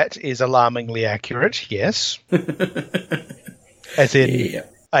 That is alarmingly accurate, yes. As in,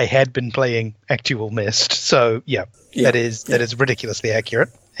 I had been playing actual Myst, so that is ridiculously accurate.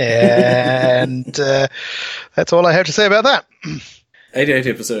 And that's all I have to say about that. 88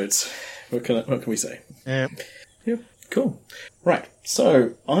 episodes. What can we say? Yeah. Yeah, cool. Right,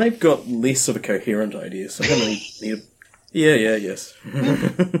 so I've got less of a coherent idea, so I don't really need a... yes.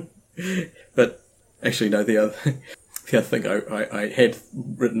 But actually, no, the other thing I had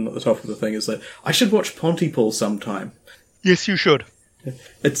written at the top of the thing is that I should watch Pontypool sometime. Yes, you should.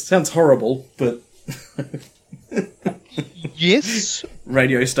 It sounds horrible, but... Yes.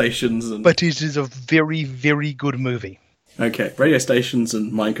 Radio stations and... But it is a very, very good movie. Okay, radio stations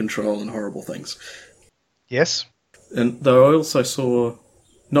and mind control and horrible things. Yes. And though I also saw,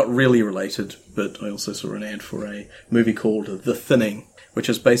 not really related, but I also saw an ad for a movie called The Thinning, which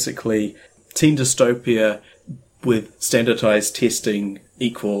is basically teen dystopia with standardized testing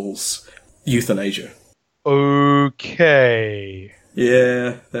equals euthanasia. Okay.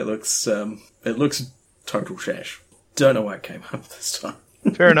 Yeah, that looks, it looks total shash. Don't know why it came up this time.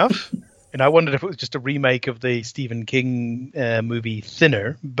 Fair enough. And I wondered if it was just a remake of the Stephen King movie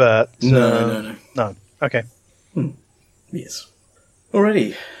Thinner, but... No. No, okay. Yes.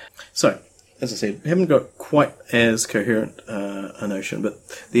 Alrighty. So, as I said, haven't got quite as coherent a notion, but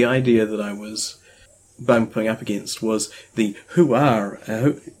the idea that I was bumping up against was the who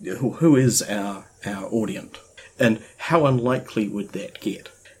is our audience, and how unlikely would that get?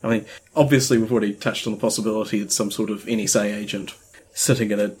 I mean, obviously we've already touched on the possibility it's some sort of NSA agent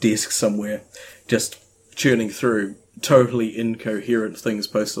sitting at a desk somewhere, just churning through totally incoherent things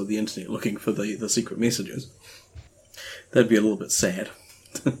posted on the internet looking for the secret messages. That'd be a little bit sad.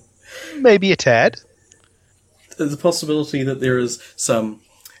 Maybe a tad. There's a possibility that there is some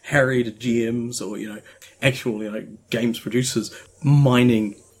harried GMs or, actual, games producers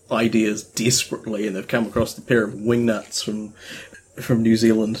mining ideas desperately, and they've come across the pair of wingnuts from New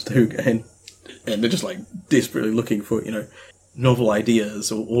Zealand and they're just desperately looking for, novel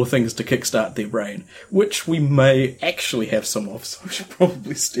ideas or things to kickstart their brain, which we may actually have some of, so we should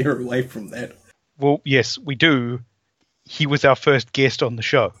probably steer away from that. Well, yes, we do. He was our first guest on the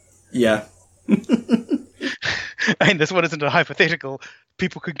show. Yeah. And this one isn't a hypothetical.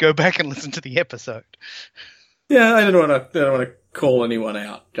 People could go back and listen to the episode. Yeah, I don't want to call anyone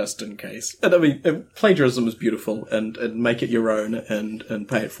out just in case. And I mean, plagiarism is beautiful, and make it your own and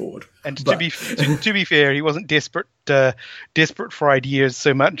pay it forward. And to be fair, he wasn't desperate for ideas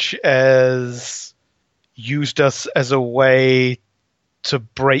so much as used us as a way to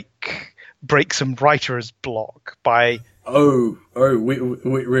break some writer's block by. We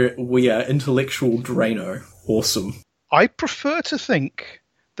are intellectual Drano. Awesome. I prefer to think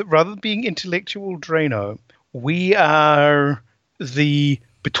that rather than being intellectual Drano, we are the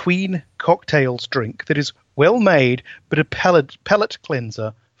between cocktails drink that is well made, but a palate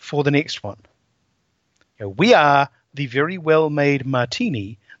cleanser for the next one. We are the very well made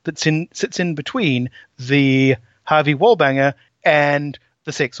martini that sits in between the Harvey Wallbanger and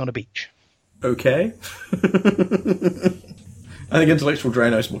the sex on a beach. Okay. I think intellectual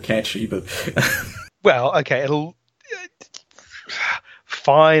Drano is more catchy, but well, okay, it'll.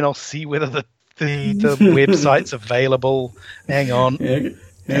 Fine, I'll see whether the website's available. Hang on. Hang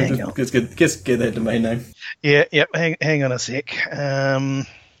on. Just get that domain name. Yeah. Hang on a sec.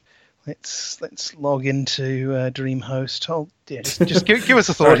 Let's log into DreamHost. Just give us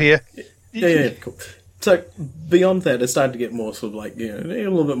a thought here. Yeah, cool. So beyond that, it's starting to get more sort of like a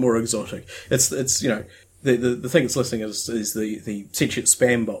little bit more exotic. It's the thing it's listing is the sentient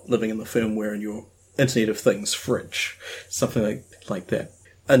spam bot living in the firmware in your Internet of Things fridge, something like that,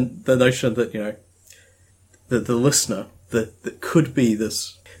 and the notion that the listener that could be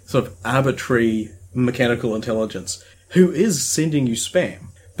this sort of arbitrary mechanical intelligence who is sending you spam,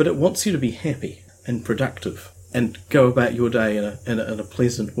 but it wants you to be happy and productive and go about your day in a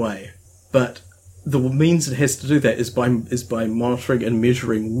pleasant way, but the means it has to do that is by monitoring and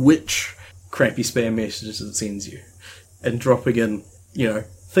measuring which crappy spam messages it sends you, and dropping in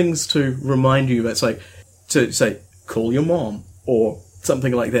things to remind you about, to say call your mom or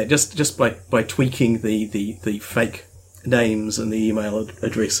something like that, just by tweaking the fake names and the email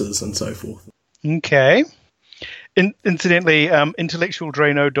addresses and so forth. Okay. Incidentally,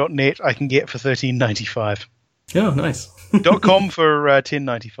 intellectualdrano.net I can get for $13.95. Oh, nice. .com for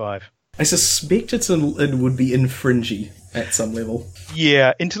 $10.95. I suspect it would be infringy at some level.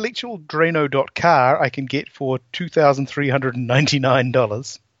 Yeah, intellectualdrano.car I can get for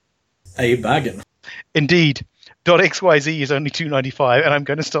 $2,399. A bargain. Indeed. .xyz is only $2.95, and I'm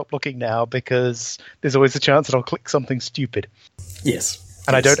going to stop looking now because there's always a chance that I'll click something stupid. Yes.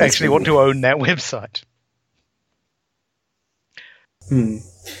 And I don't actually want to own that website. And,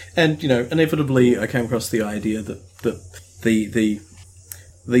 inevitably I came across the idea that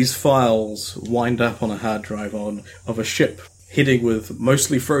these files wind up on a hard drive of a ship heading with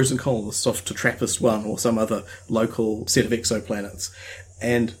mostly frozen colonists off to TRAPPIST-1 or some other local set of exoplanets.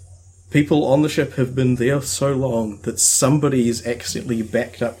 And people on the ship have been there so long that somebody's accidentally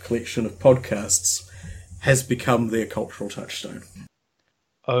backed up collection of podcasts has become their cultural touchstone.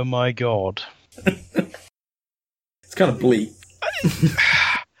 Oh my god. It's kind of bleak.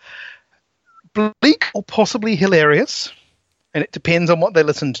 Bleak or possibly hilarious. And it depends on what they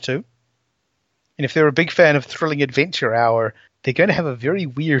listened to. And if they're a big fan of Thrilling Adventure Hour, they're going to have a very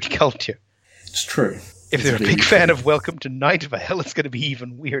weird culture. It's true. If they're a big fan of Welcome to Night Vale, it's going to be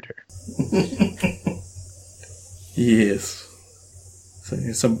even weirder. Yes. So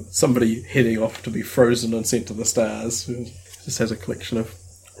somebody heading off to be frozen and sent to the stars who just has a collection of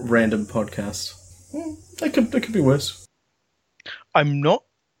random podcasts. It could be worse.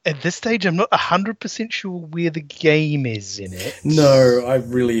 At this stage, I'm not 100% sure where the game is in it. No, I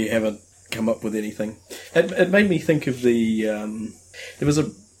really haven't come up with anything. It made me think of you've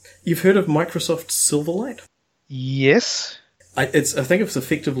heard of Microsoft Silverlight? Yes. I think it's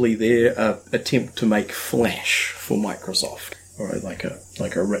effectively their attempt to make Flash for Microsoft, or like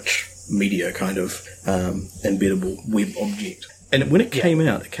a rich media kind of embeddable web object. And when it came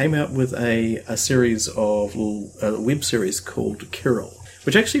out with a series of a web series called Kirill,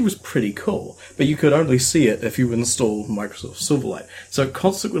 which actually was pretty cool, but you could only see it if you installed Microsoft Silverlight. So it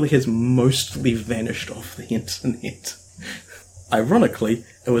consequently has mostly vanished off the internet. Ironically,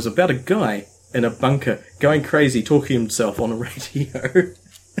 it was about a guy in a bunker going crazy talking to himself on a radio.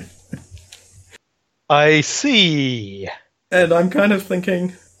 I see. And I'm kind of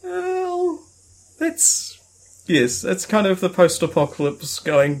thinking, well, that's kind of the post-apocalypse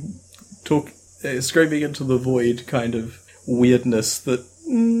screaming into the void kind of weirdness that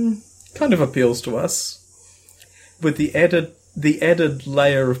kind of appeals to us, with the added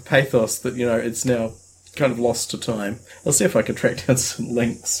layer of pathos that it's now kind of lost to time. I'll see if I can track down some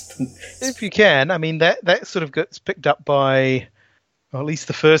links. If you can, I mean that sort of gets picked up by at least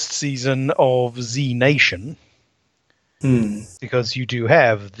the first season of Z Nation, because you do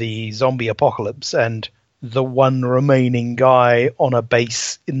have the zombie apocalypse, and the one remaining guy on a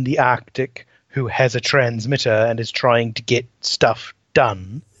base in the Arctic who has a transmitter and is trying to get stuff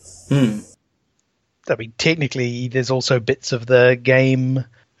done. I mean, technically, there's also bits of the game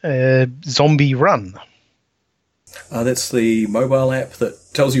Zombie Run. That's the mobile app that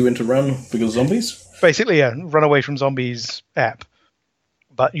tells you when to run because of zombies? Basically, yeah, Run Away from Zombies app.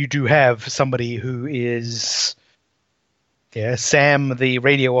 But you do have somebody who is Sam, the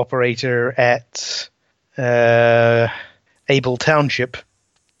radio operator at Able Township,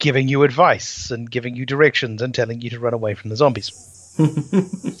 giving you advice and giving you directions and telling you to run away from the zombies.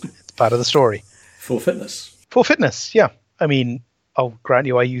 It's part of the story. For fitness. For fitness, yeah. I mean, I'll grant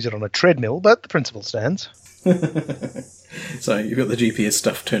you I use it on a treadmill, but the principle stands. So you've got the GPS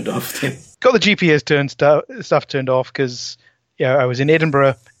stuff turned off then? Got the GPS stuff turned off because I was in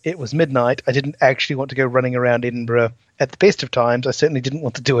Edinburgh. It was midnight. I didn't actually want to go running around Edinburgh at the best of times. I certainly didn't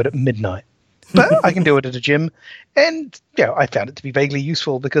want to do it at midnight. But I can do it at a gym. And I found it to be vaguely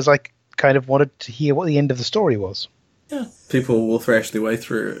useful because I kind of wanted to hear what the end of the story was. Yeah, people will thrash their way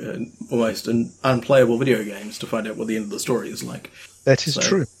through almost unplayable video games to find out what the end of the story is like. That is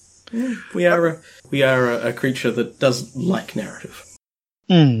true. We are a creature that does like narrative.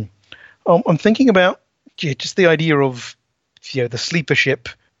 I'm thinking about just the idea of the sleeper ship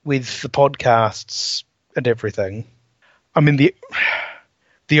with the podcasts and everything. I mean,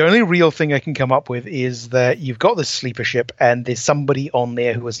 the only real thing I can come up with is that you've got this sleeper ship and there's somebody on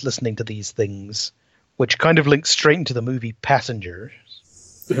there who is listening to these things, which kind of links straight into the movie Passengers.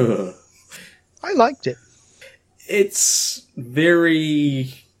 I liked it. It's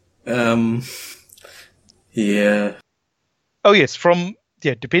very... yeah. Oh, yes,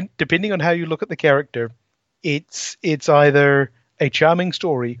 depending on how you look at the character, it's either a charming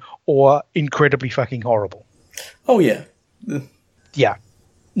story or incredibly fucking horrible. Oh, yeah. Yeah.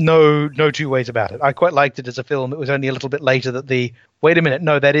 No two ways about it. I quite liked it as a film. It was only a little bit later that wait a minute,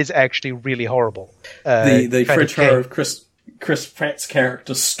 no, that is actually really horrible. The French horror of Chris Pratt's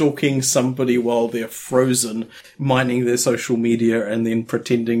character stalking somebody while they're frozen, mining their social media, and then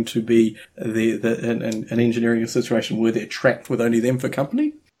pretending to be an engineering situation where they're trapped with only them for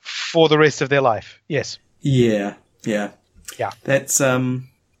company for the rest of their life. Yes. Yeah. That's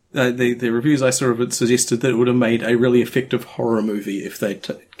the reviews I saw of it suggested that it would have made a really effective horror movie if they'd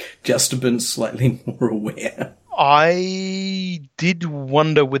just been slightly more aware. I did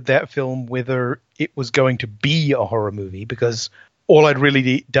wonder with that film whether it was going to be a horror movie, because all I'd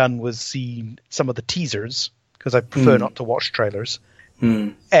really done was see some of the teasers, because I prefer not to watch trailers.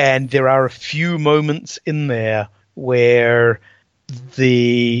 And there are a few moments in there where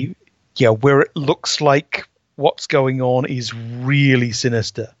where it looks like what's going on is really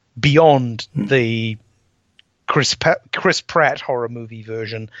sinister beyond the Chris Pratt horror movie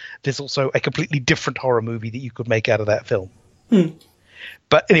version. There's also a completely different horror movie that you could make out of that film.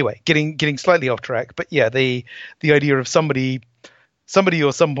 But anyway, getting slightly off track. But yeah, the idea of somebody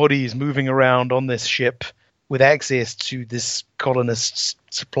or somebody is moving around on this ship with access to this colonist's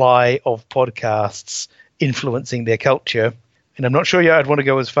supply of podcasts influencing their culture. And I'm not sure yet I'd want to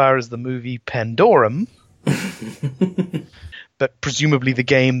go as far as the movie Pandorum. But presumably the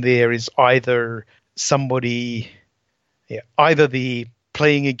game there is either the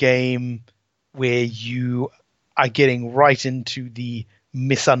playing a game where you are getting right into the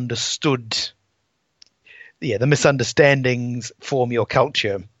misunderstandings form your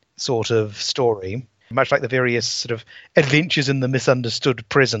culture sort of story, much like the various sort of adventures in the misunderstood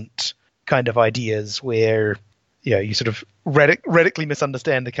present kind of ideas, where you sort of radically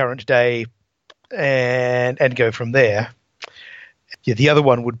misunderstand the current day and go from there. The other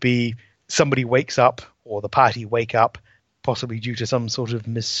one would be somebody wakes up, or the party wake up, possibly due to some sort of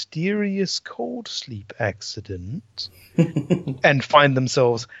mysterious cold sleep accident, and find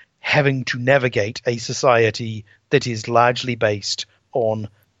themselves having to navigate a society that is largely based on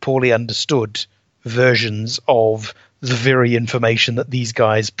poorly understood versions of the very information that these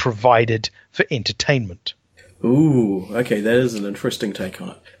guys provided for entertainment. Ooh, okay, that is an interesting take on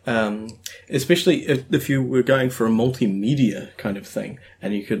it. Especially if you were going for a multimedia kind of thing,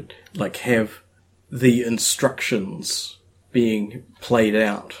 and you could have the instructions being played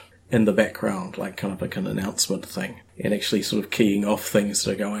out in the background, kind of like an announcement thing, and actually sort of keying off things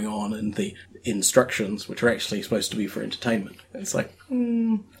that are going on in the instructions, which are actually supposed to be for entertainment. It's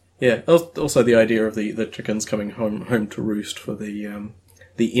yeah. Also, the idea of the chickens coming home to roost for the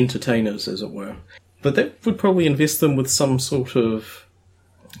entertainers, as it were. But that would probably invest them with some sort of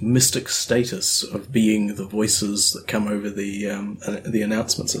mystic status of being the voices that come over the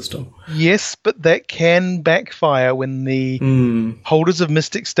announcement system. Yes, but that can backfire when the holders of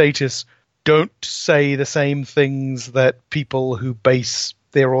mystic status don't say the same things that people who base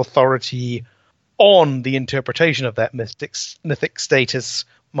their authority on the interpretation of that mythic status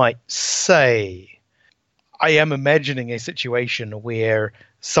might say. I am imagining a situation where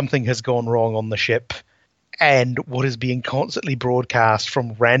something has gone wrong on the ship, and what is being constantly broadcast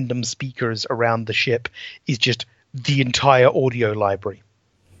from random speakers around the ship is just the entire audio library.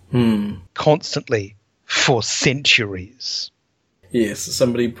 Constantly for centuries. Yes,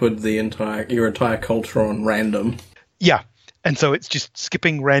 somebody put your entire culture on random. Yeah, and so it's just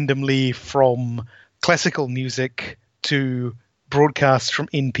skipping randomly from classical music to broadcasts from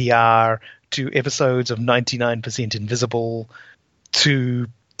NPR to episodes of 99% Invisible to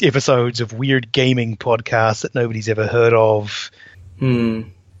episodes of weird gaming podcasts that nobody's ever heard of.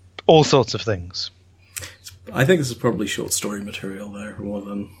 All sorts of things. I think this is probably short story material, though, more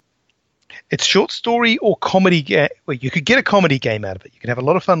than... It's short story or comedy game. Well, you could get a comedy game out of it. You could have a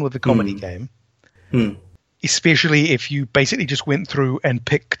lot of fun with the comedy game. Especially if you basically just went through and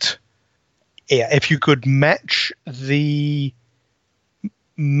picked... Yeah, if you could match the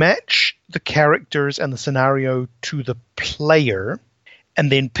characters and the scenario to the player,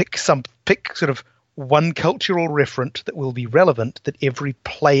 and then pick sort of one cultural referent that will be relevant that every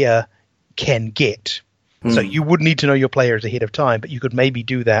player can get. So you would need to know your players ahead of time, but you could maybe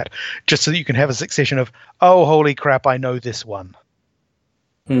do that just so that you can have a succession of, oh, holy crap, I know this one.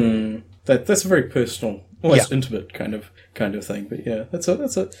 That's a very personal, almost intimate kind of thing. But yeah, it's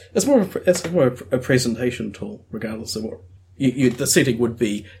more of a presentation tool, regardless of what the setting would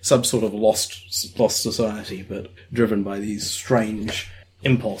be. Some sort of lost society, but driven by these strange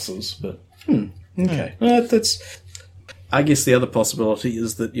impulses. But okay, that's. I guess the other possibility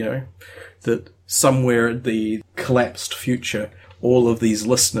is that that somewhere in the collapsed future, all of these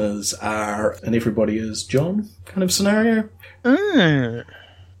listeners are, and everybody is John kind of scenario.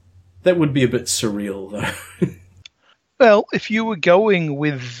 That would be a bit surreal, though. Well, if you were going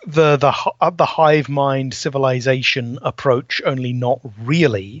with the hive mind civilization approach, only not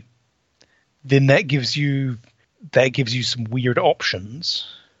really, then that gives you some weird options.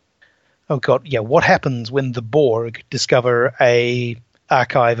 Oh god, yeah. What happens when the Borg discover a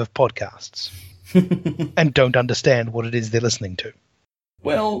archive of podcasts and don't understand what it is they're listening to?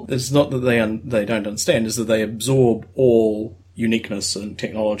 Well, it's not that they don't understand; it's that they absorb all uniqueness and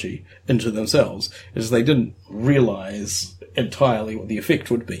technology into themselves, as they didn't realize entirely what the effect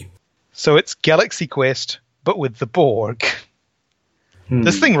would be. So it's Galaxy Quest, but with the Borg.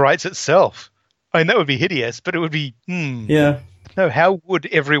 This thing writes itself. I mean, that would be hideous, but it would be... Yeah. No, how would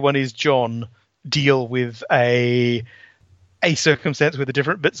Everyone is John deal with a circumstance where the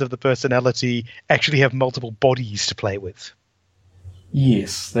different bits of the personality actually have multiple bodies to play with?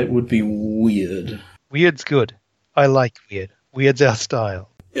 Yes, that would be weird. Weird's good. I like weird. Weird's our style.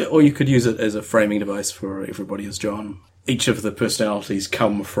 Yeah, or you could use it as a framing device for Everybody is John. Each of the personalities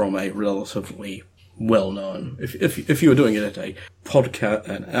come from a relatively well-known... If you were doing it at an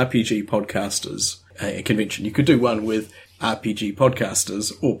RPG podcasters convention, you could do one with RPG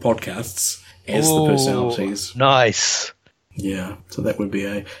podcasters or podcasts as the personalities. Nice. Yeah, so that would be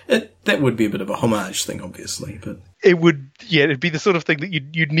a bit of a homage thing, obviously, but it'd be the sort of thing that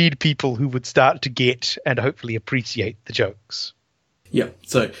you'd need people who would start to get and hopefully appreciate the jokes. Yeah,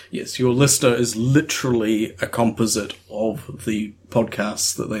 so yes, your listener is literally a composite of the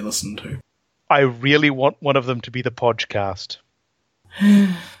podcasts that they listen to. I really want one of them to be the podcast.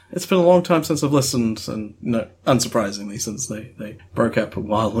 It's been a long time since I've listened, and no, unsurprisingly, since they broke up a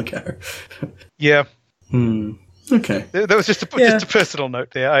while ago. Yeah. Okay. That was just a personal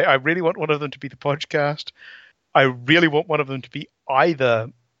note there. I really want one of them to be the podcast. I really want one of them to be either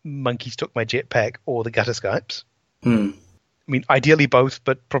Monkeys Took My Jetpack or the Gutter Skypes. I mean, ideally both,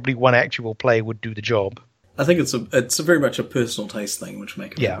 but probably one actual play would do the job. I think it's a very much a personal taste thing, which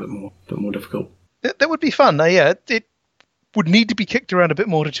makes it a bit more difficult. That would be fun. It would need to be kicked around a bit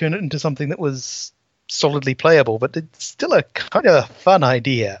more to turn it into something that was solidly playable, but it's still a kind of fun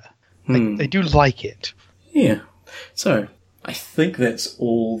idea. I do like it. Yeah. So I think that's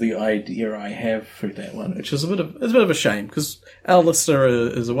all the idea I have for that one, which is a bit of a shame, because our listener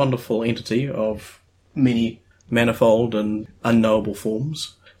is a wonderful entity of many manifold and unknowable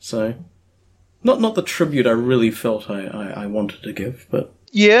forms. So not the tribute I really felt I wanted to give, but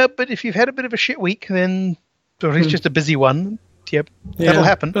yeah. But if you've had a bit of a shit week, then or it's just a busy one. Yep, that'll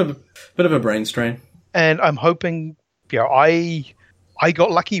happen. Bit of a brain strain. And I'm hoping. Yeah, I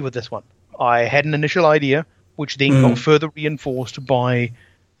got lucky with this one. I had an initial idea, which then got further reinforced by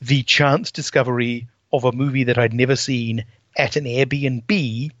the chance discovery of a movie that I'd never seen at an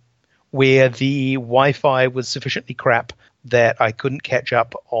Airbnb, where the Wi-Fi was sufficiently crap that I couldn't catch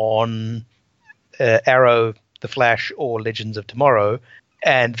up on Arrow, The Flash, or Legends of Tomorrow,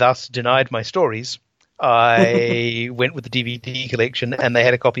 and thus denied my stories, I went with the DVD collection, and they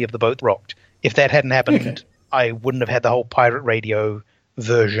had a copy of The Boat Rocked. If that hadn't happened, I wouldn't have had the whole pirate radio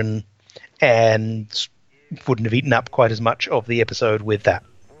version, and wouldn't have eaten up quite as much of the episode with that.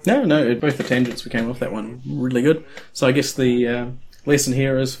 No, both the tangents we came off that one really good. So I guess the lesson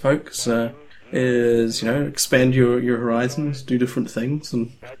here is, folks, is, expand your horizons, do different things,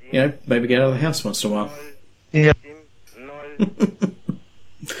 and, maybe get out of the house once in a while. Yeah.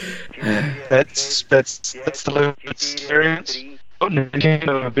 That's the learning experience.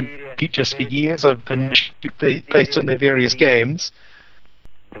 Nintendo have been teachers for years. I've been based on their various games.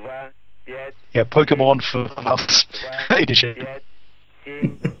 Yeah, Pokemon for us edition.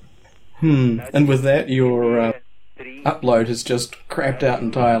 And with that, your upload has just crapped out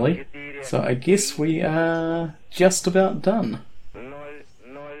entirely. So I guess we are just about done.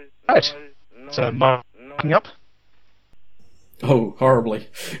 Right. So marking up. Oh, horribly.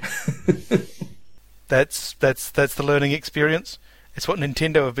 That's the learning experience. It's what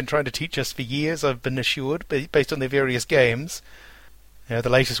Nintendo have been trying to teach us for years, I've been assured, based on their various games. The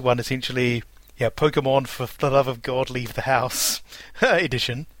latest one, essentially, Pokemon for the love of God, leave the house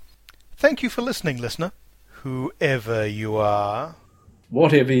edition. Thank you for listening, listener. Whoever you are.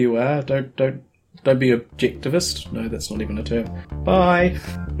 Whatever you are, don't be objectivist. No, that's not even a term. Bye.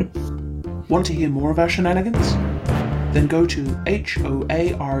 Want to hear more of our shenanigans? Then go to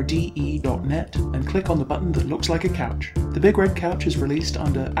hoarde.net and click on the button that looks like a couch. The Big Red Couch is released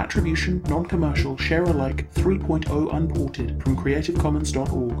under Attribution, Non-Commercial, Share-alike 3.0 Unported from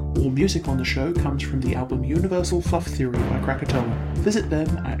CreativeCommons.org. All music on the show comes from the album Universal Fluff Theory by Krakatoa. Visit them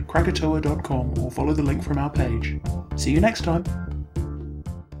at krakatoa.com or follow the link from our page. See you next time!